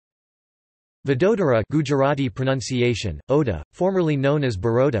Vadodara Gujarati pronunciation, Oda, formerly known as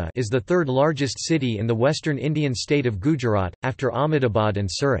Baroda, is the third largest city in the western Indian state of Gujarat, after Ahmedabad and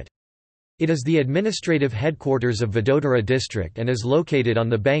Surat. It is the administrative headquarters of Vadodara district and is located on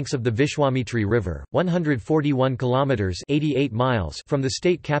the banks of the Vishwamitri River, 141 kilometers (88 miles) from the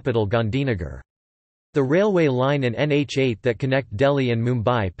state capital Gandhinagar. The railway line and NH8 that connect Delhi and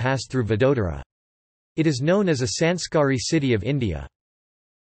Mumbai pass through Vadodara. It is known as a Sanskari city of India.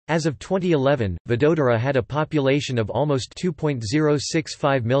 As of 2011, Vadodara had a population of almost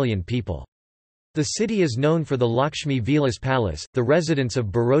 2.065 million people. The city is known for the Lakshmi Vilas Palace, the residence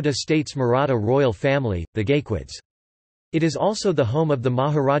of Baroda state's Maratha royal family, the Gaekwads. It is also the home of the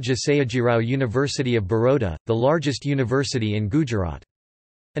Maharaja Sayajirao University of Baroda, the largest university in Gujarat.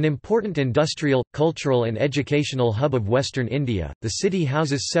 An important industrial, cultural and educational hub of western India, the city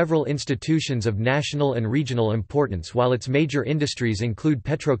houses several institutions of national and regional importance while its major industries include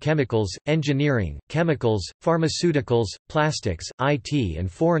petrochemicals, engineering, chemicals, pharmaceuticals, plastics, IT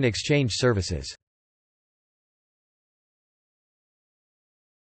and foreign exchange services.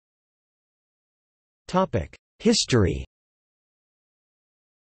 History.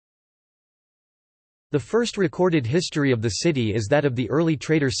 The first recorded history of the city is that of the early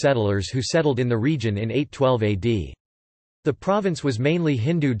trader settlers who settled in the region in 812 AD. The province was mainly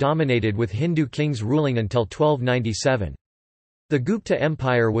Hindu-dominated with Hindu kings ruling until 1297. The Gupta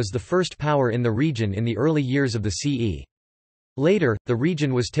Empire was the first power in the region in the early years of the CE. Later, the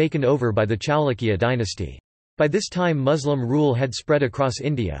region was taken over by the Chalukya dynasty. By this time Muslim rule had spread across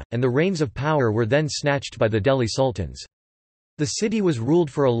India, and the reins of power were then snatched by the Delhi sultans. The city was ruled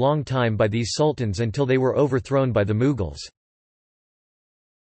for a long time by these sultans until they were overthrown by the Mughals.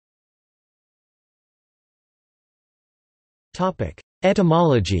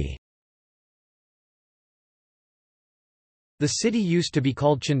 Etymology. The city used to be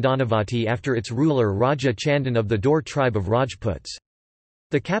called Chandanavati after its ruler Raja Chandan of the Dor tribe of Rajputs.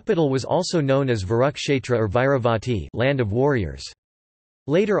 The capital was also known as Varukshetra or Vairavati, land of warriors.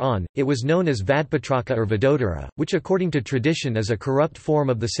 Later on, it was known as Vadpatraka or Vadodara, which according to tradition is a corrupt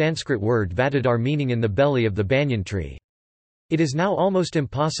form of the Sanskrit word Vadodar meaning in the belly of the banyan tree. It is now almost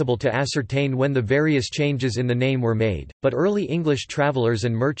impossible to ascertain when the various changes in the name were made, but early English travellers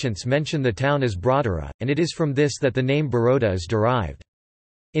and merchants mention the town as Brodara, and it is from this that the name Baroda is derived.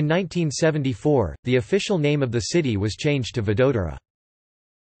 In 1974, the official name of the city was changed to Vadodara.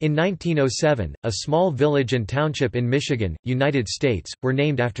 In 1907, a small village and township in Michigan, United States, were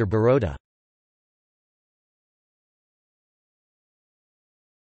named after Baroda.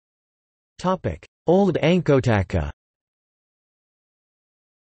 Old Ankotakka.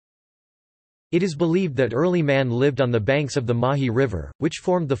 It is believed that early man lived on the banks of the Mahi River, which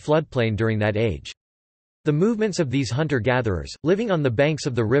formed the floodplain during that age. The movements of these hunter-gatherers, living on the banks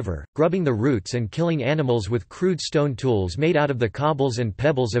of the river, grubbing the roots and killing animals with crude stone tools made out of the cobbles and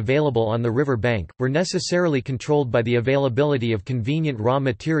pebbles available on the river bank, were necessarily controlled by the availability of convenient raw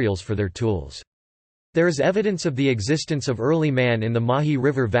materials for their tools. There is evidence of the existence of early man in the Mahi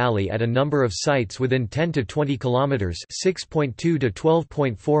River Valley at a number of sites within 10 to 20 kilometers (6.2 to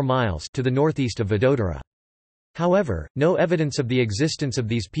 12.4 miles) to the northeast of Vadodara. However, no evidence of the existence of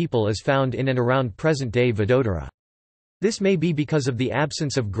these people is found in and around present-day Vadodara. This may be because of the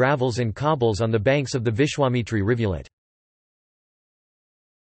absence of gravels and cobbles on the banks of the Vishwamitri rivulet.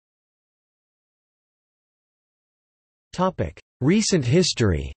 Recent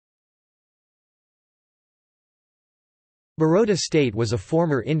history. Baroda state was a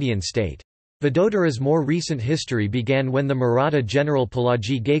former Indian state. Vadodara's more recent history began when the Maratha general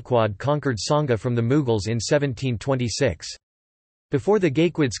Pilaji Gaikwad conquered Sangha from the Mughals in 1726. Before the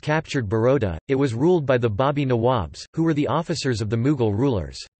Gaekwads captured Baroda, it was ruled by the Babi Nawabs, who were the officers of the Mughal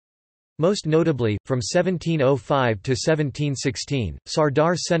rulers. Most notably, from 1705 to 1716,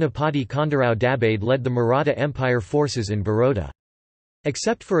 Sardar Senapati Khandarao Dabade led the Maratha Empire forces in Baroda.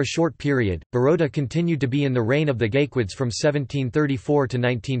 Except for a short period, Baroda continued to be in the reign of the Gaekwads from 1734 to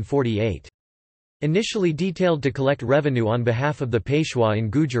 1948. Initially detailed to collect revenue on behalf of the Peshwa in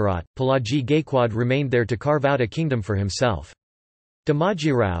Gujarat, Pilaji Gaikwad remained there to carve out a kingdom for himself.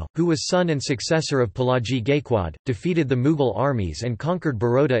 Damajirao, who was son and successor of Pilaji Gaikwad, defeated the Mughal armies and conquered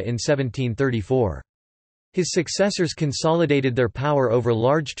Baroda in 1734. His successors consolidated their power over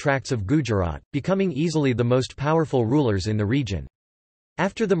large tracts of Gujarat, becoming easily the most powerful rulers in the region.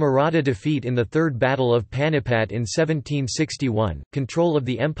 After the Maratha defeat in the Third Battle of Panipat in 1761, control of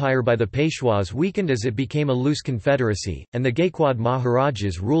the empire by the Peshwas weakened as it became a loose confederacy, and the Gaikwad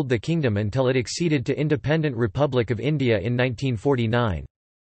Maharajas ruled the kingdom until it acceded to Independent Republic of India in 1949.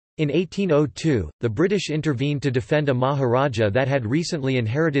 In 1802, the British intervened to defend a Maharaja that had recently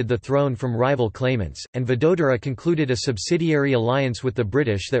inherited the throne from rival claimants, and Vadodara concluded a subsidiary alliance with the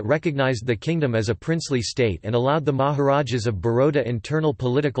British that recognised the kingdom as a princely state and allowed the Maharajas of Baroda internal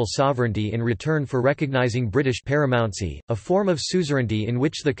political sovereignty in return for recognising British paramountcy, a form of suzerainty in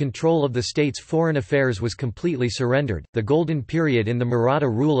which the control of the state's foreign affairs was completely surrendered. The golden period in the Maratha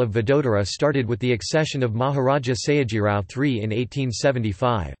rule of Vadodara started with the accession of Maharaja Sayajirao III in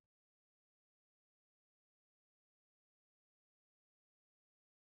 1875.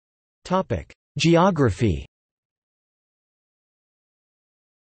 Geography.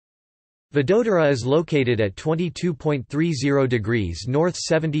 Vadodara is located at 22.30 degrees north,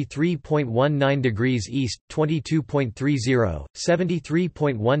 73.19 degrees east, 22.30,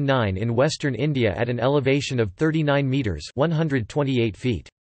 73.19 in western India at an elevation of 39 metres (128 feet).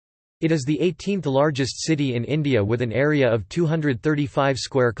 It is the 18th largest city in India with an area of 235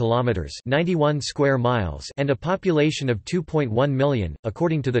 square kilometers (91 square miles) and a population of 2.1 million,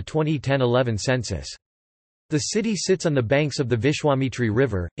 according to the 2010-11 census. The city sits on the banks of the Vishwamitri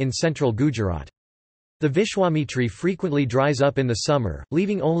River in central Gujarat. The Vishwamitri frequently dries up in the summer,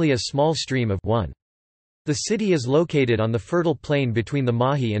 leaving only a small stream of 1. The city is located on the fertile plain between the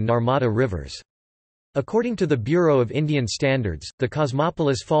Mahi and Narmada rivers. According to the Bureau of Indian Standards, the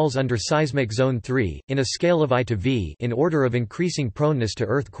cosmopolis falls under seismic zone 3, in a scale of I to V, in order of increasing proneness to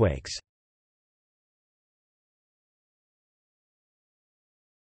earthquakes.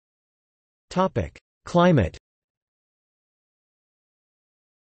 Climate.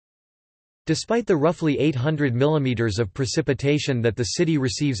 Despite the roughly 800 mm of precipitation that the city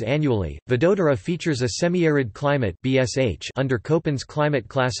receives annually, Vadodara features a semi-arid climate (BSH) under Köppen's climate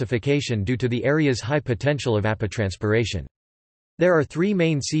classification due to the area's high potential of evapotranspiration. There are 3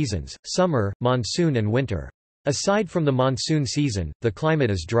 main seasons: summer, monsoon and winter. Aside from the monsoon season, the climate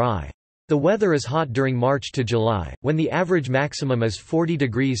is dry. The weather is hot during March to July, when the average maximum is 40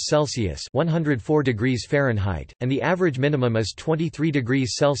 degrees Celsius (104 degrees Fahrenheit), and the average minimum is 23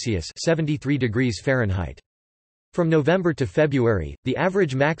 degrees Celsius (73 degrees Fahrenheit). From November to February, the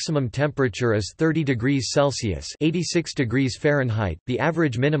average maximum temperature is 30 degrees Celsius (86 degrees Fahrenheit), the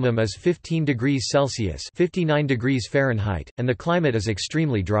average minimum is 15 degrees Celsius (59 degrees Fahrenheit), and the climate is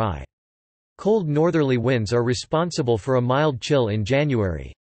extremely dry. Cold northerly winds are responsible for a mild chill in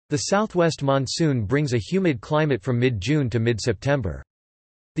January. The southwest monsoon brings a humid climate from mid-June to mid-September.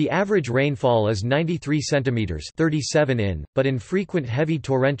 The average rainfall is 93 cm 37 in, but infrequent heavy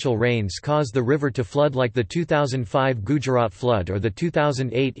torrential rains cause the river to flood like the 2005 Gujarat flood or the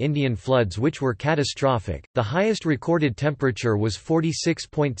 2008 Indian floods, which were catastrophic. The highest recorded temperature was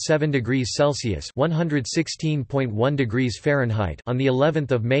 46.7 degrees Celsius (116.1 degrees Fahrenheit) on the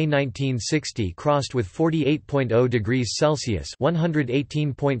 11th of May 1960, crossed with 48.0 degrees Celsius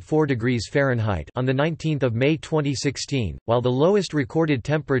 (118.4 degrees Fahrenheit) on the 19th of May 2016, while the lowest recorded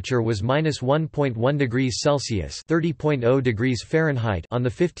temperature was -1.1 degrees Celsius (30.0 degrees Fahrenheit) on the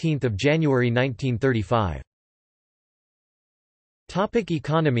 15th of January 1935.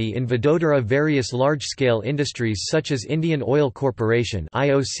 Economy in Vadodara. Various large-scale industries such as Indian Oil Corporation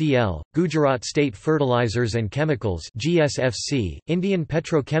 (IOCL), Gujarat State Fertilizers and Chemicals (GSFC), Indian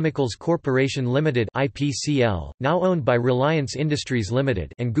Petrochemicals Corporation Limited (IPCL), now owned by Reliance Industries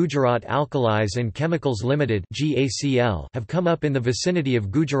Limited, and Gujarat Alkalis and Chemicals Limited (GACL) have come up in the vicinity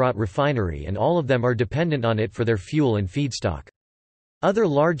of Gujarat Refinery, and all of them are dependent on it for their fuel and feedstock. Other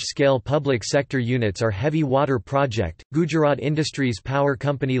large-scale public sector units are Heavy Water Project, Gujarat Industries Power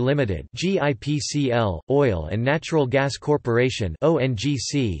Company Limited (GIPCL), Oil and Natural Gas Corporation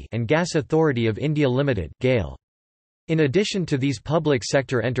 (ONGC), and Gas Authority of India Limited (GAIL). In addition to these public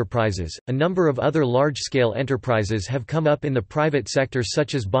sector enterprises, a number of other large-scale enterprises have come up in the private sector,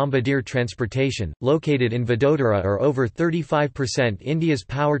 such as Bombardier Transportation, located in Vadodara, are over 35% India's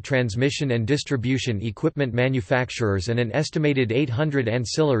power transmission and distribution equipment manufacturers, and an estimated 800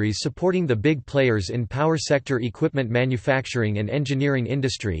 ancillaries supporting the big players in power sector equipment manufacturing and engineering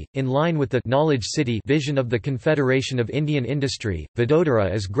industry. In line with the Knowledge City vision of the Confederation of Indian Industry,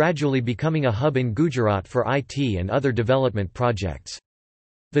 Vadodara is gradually becoming a hub in Gujarat for IT and other development projects.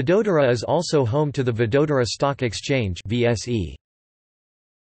 Vadodara is also home to the Vadodara Stock Exchange (VSE).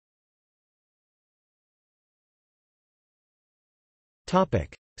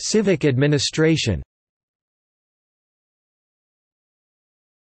 Topic: Civic administration.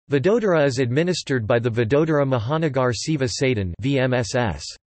 Vadodara is administered by the Vadodara Mahanagar Seva Sadan (VMSS).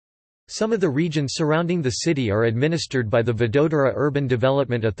 Some of the regions surrounding the city are administered by the Vadodara Urban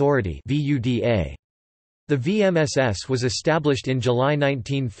Development Authority (VUDA). The VMSS was established in July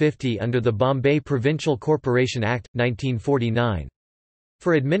 1950 under the Bombay Provincial Corporation Act, 1949.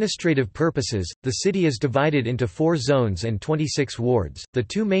 For administrative purposes, the city is divided into 4 zones and 26 wards. The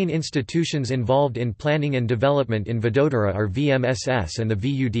two main institutions involved in planning and development in Vadodara are VMSS and the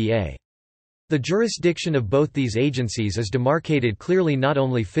VUDA. The jurisdiction of both these agencies is demarcated clearly not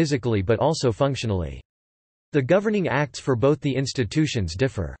only physically but also functionally. The governing acts for both the institutions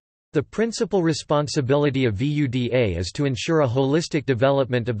differ. The principal responsibility of VUDA is to ensure a holistic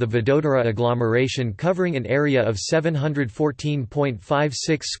development of the Vadodara agglomeration covering an area of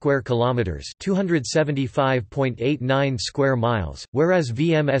 714.56 square kilometers, 275.89 square miles, whereas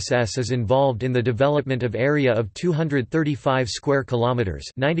VMSS is involved in the development of area of 235 square kilometers,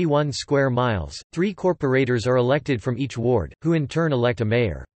 91 square miles. 3 corporators are elected from each ward, who in turn elect a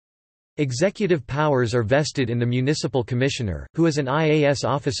mayor. Executive powers are vested in the municipal commissioner, who is an IAS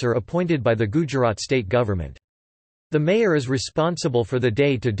officer appointed by the Gujarat state government. The mayor is responsible for the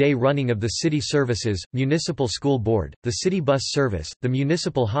day-to-day running of the city services, municipal school board, the city bus service, the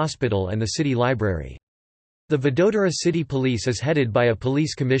municipal hospital and the city library. The Vadodara City Police is headed by a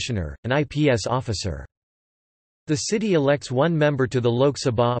police commissioner, an IPS officer. The city elects 1 member to the Lok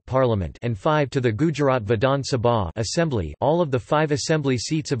Sabha Parliament and 5 to the Gujarat Vidhan Sabha Assembly. All of the 5 assembly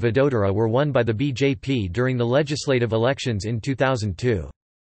seats of Vadodara were won by the BJP during the legislative elections in 2002.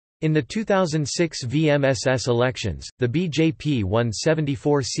 In the 2006 VMSS elections, the BJP won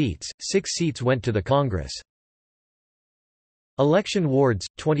 74 seats, 6 seats went to the Congress. Election wards,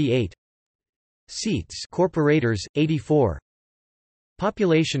 28 seats, corporators, 84.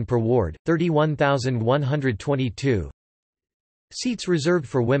 Population per ward, 31,122. Seats reserved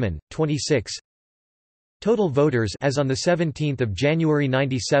for women, 26. Total voters as on the 17th of January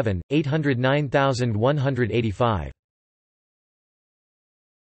 97, 809,185.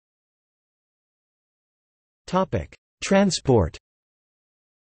 Topic: Transport.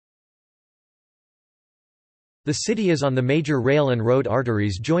 The city is on the major rail and road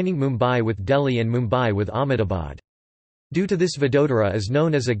arteries joining Mumbai with Delhi and Mumbai with Ahmedabad. Due to this, Vadodara is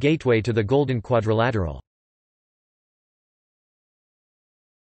known as a gateway to the Golden Quadrilateral.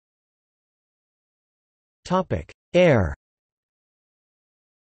 Air.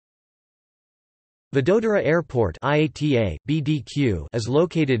 Vadodara Airport (IATA, BDQ) is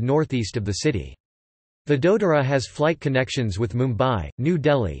located northeast of the city. Vadodara has flight connections with Mumbai, New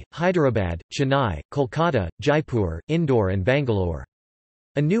Delhi, Hyderabad, Chennai, Kolkata, Jaipur, Indore and Bangalore.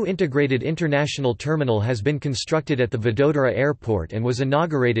 A new integrated international terminal has been constructed at the Vadodara Airport and was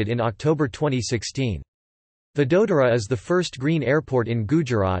inaugurated in October 2016. Vadodara is the first green airport in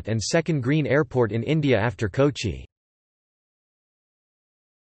Gujarat and second green airport in India after Kochi.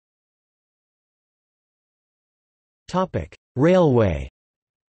 Railway.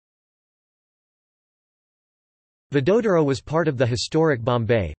 Vadodara was part of the historic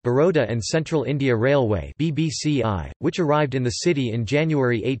Bombay, Baroda and Central India Railway (BBCI), which arrived in the city in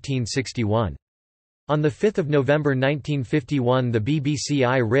January 1861. On 5 November 1951 the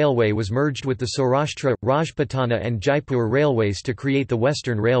BBCI Railway was merged with the Saurashtra, Rajputana and Jaipur Railways to create the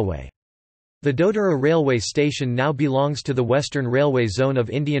Western Railway. Vadodara Railway Station now belongs to the Western Railway Zone of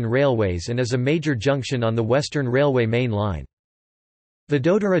Indian Railways and is a major junction on the Western Railway main line.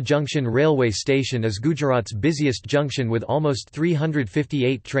 Vadodara Junction Railway Station is Gujarat's busiest junction with almost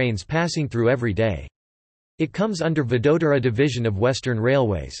 358 trains passing through every day. It comes under Vadodara Division of Western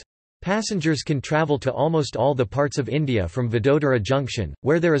Railways. Passengers can travel to almost all the parts of India from Vadodara Junction,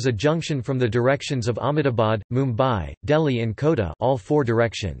 where there is a junction from the directions of Ahmedabad, Mumbai, Delhi and Kota, all 4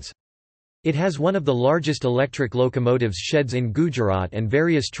 directions. It has one of the largest electric locomotives sheds in Gujarat and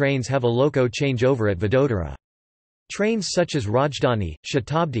various trains have a loco changeover at Vadodara. Trains such as Rajdhani,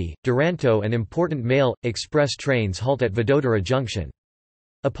 Shatabdi, Duronto and important mail, express trains halt at Vadodara Junction.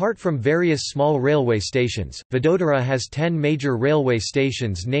 Apart from various small railway stations, Vadodara has 10 major railway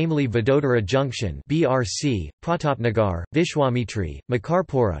stations namely Vadodara Junction (BRC), Pratapnagar, Vishwamitri,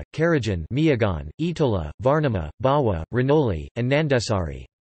 Makarpura, Karajan, Miyagan, Etola, Varnama, Bawa, Ranoli, and Nandesari.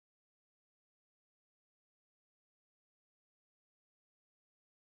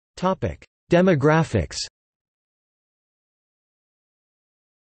 Demographics.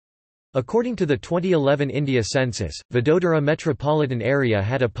 According to the 2011 India census, Vadodara metropolitan area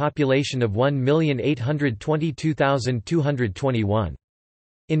had a population of 1,822,221.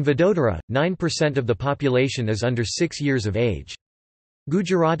 In Vadodara, 9% of the population is under 6 years of age.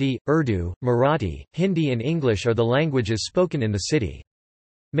 Gujarati, Urdu, Marathi, Hindi and English are the languages spoken in the city.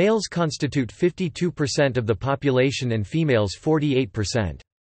 Males constitute 52% of the population and females 48%.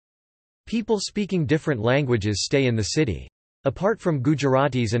 People speaking different languages stay in the city. Apart from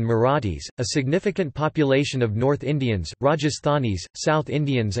Gujaratis and Marathis, a significant population of North Indians, Rajasthanis, South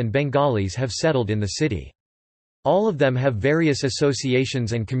Indians and Bengalis have settled in the city. All of them have various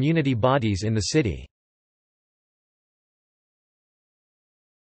associations and community bodies in the city.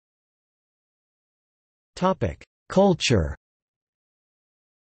 Culture.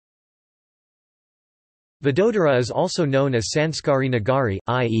 Vadodara is also known as Sanskari Nagari,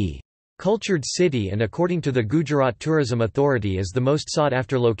 i.e. cultured city, and according to the Gujarat Tourism Authority is the most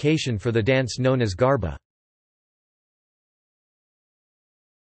sought-after location for the dance known as Garba.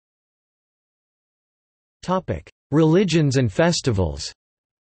 Religions and festivals.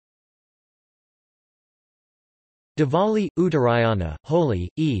 Diwali, Uttarayana, Holi,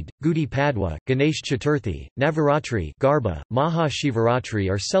 Eid, Gudi Padwa, Ganesh Chaturthi, Navaratri, Garba, Maha Shivaratri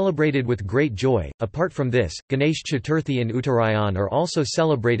are celebrated with great joy. Apart from this, Ganesh Chaturthi and Uttarayan are also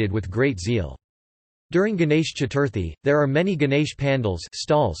celebrated with great zeal. During Ganesh Chaturthi, there are many Ganesh pandals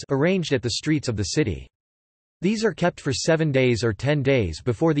stalls arranged at the streets of the city. These are kept for 7 days or 10 days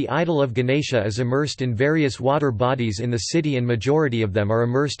before the idol of Ganesha is immersed in various water bodies in the city, and majority of them are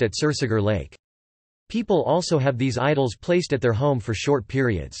immersed at Sursagar Lake. People also have these idols placed at their home for short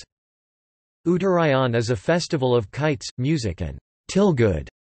periods. Uttarayan is a festival of kites, music and tilgud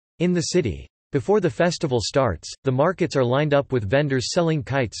in the city. Before the festival starts, the markets are lined up with vendors selling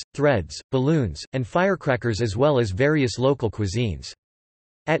kites, threads, balloons, and firecrackers as well as various local cuisines.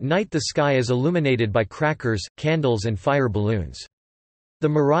 At night the sky is illuminated by crackers, candles and fire balloons. The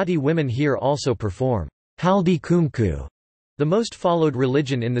Marathi women here also perform Haldi Kumku. The most followed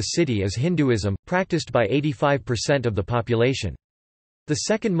religion in the city is Hinduism, practiced by 85% of the population. The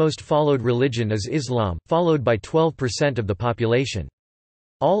second most followed religion is Islam, followed by 12% of the population.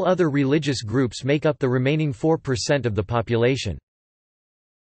 All other religious groups make up the remaining 4% of the population.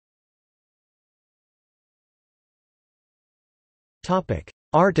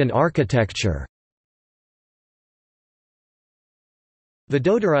 Art and architecture.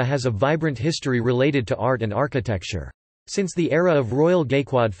 Vadodara has a vibrant history related to art and architecture. Since the era of royal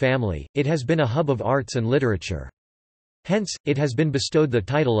Gaikwad family, it has been a hub of arts and literature. Hence, it has been bestowed the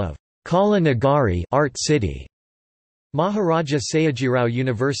title of Kala Nagari, Art City. Maharaja Sayajirao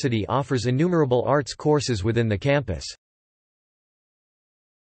University offers innumerable arts courses within the campus.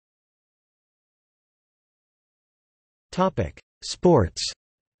 Sports.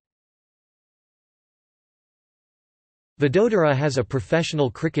 Vadodara has a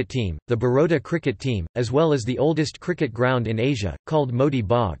professional cricket team, the Baroda cricket team, as well as the oldest cricket ground in Asia, called Moti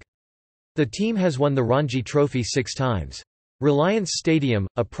Bagh. The team has won the Ranji Trophy 6 times. Reliance Stadium,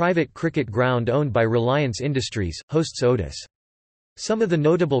 a private cricket ground owned by Reliance Industries, hosts Otis. Some of the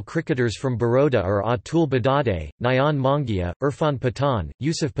notable cricketers from Baroda are Atul Badade, Nayan Mangia, Irfan Pathan,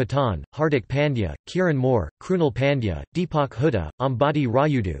 Yusuf Pathan, Hardik Pandya, Kiran Moore, Krunal Pandya, Deepak Hooda, Ambati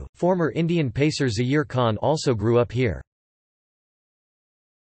Rayudu. Former Indian pacer Zaheer Khan also grew up here.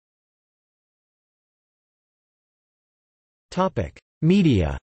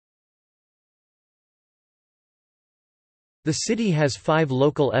 Media. The city has 5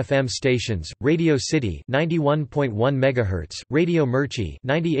 local FM stations: Radio City 91.1 MHz, Radio Mirchi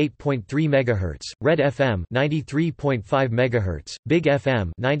 98.3 MHz, Red FM 93.5 MHz, Big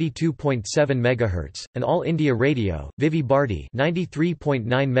FM 92.7 MHz, and All India Radio, Vivi Bharti 93.9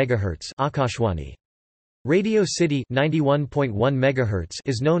 MHz, Akashwani. Radio City 91.1 MHz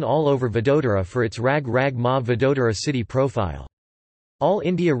is known all over Vadodara for its Rag Rag Ma Vadodara city profile. All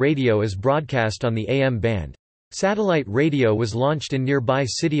India Radio is broadcast on the AM band. Satellite radio was launched in nearby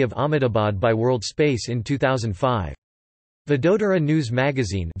city of Ahmedabad by World Space in 2005. Vadodara News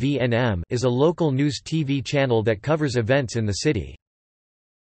Magazine (VNM) is a local news TV channel that covers events in the city.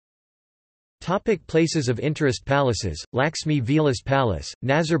 Places of interest: Palaces, Laxmi Vilas Palace,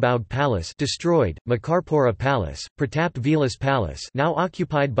 Nazarbaug Palace destroyed, Makarpura Palace, Pratap Vilas Palace now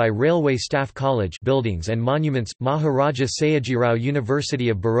occupied by Railway Staff College buildings and monuments, Maharaja Sayajirao University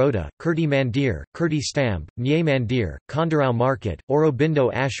of Baroda, Kirti Mandir, Kirti Stamb, Nye Mandir, Khandarao Market,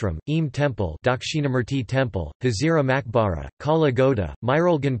 Aurobindo Ashram, Eam Temple, Dakshinamurti Temple, Hazira Makbara, Kala Goda,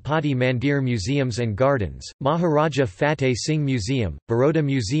 Mairal Ganpati Mandir Museums and Gardens, Maharaja Fateh Singh Museum, Baroda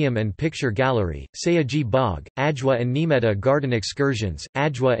Museum and Picture Gallery, Sayaji Bagh, Ajwa and Nimeta Garden Excursions,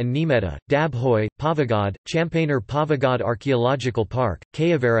 Ajwa and Nimeta, Dabhoi, Pavagad, Champaner Pavagad Archaeological Park,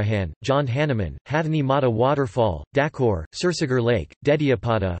 Kayavarahan, John Hanuman, Hathani Mata Waterfall, Dakor, Sursagar Lake,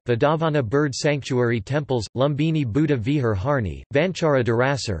 Dediyapada, Vadavana Bird Sanctuary Temples, Lumbini Buddha Vihar Harni, Vanchara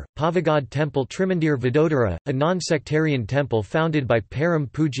Darasar, Pavagad Temple Trimandir Vadodara, a non-sectarian temple founded by Param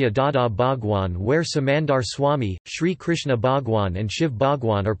Pujya Dada Bhagwan where Samandar Swami, Sri Krishna Bhagwan and Shiv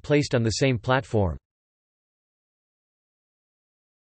Bhagwan are placed on the same platform.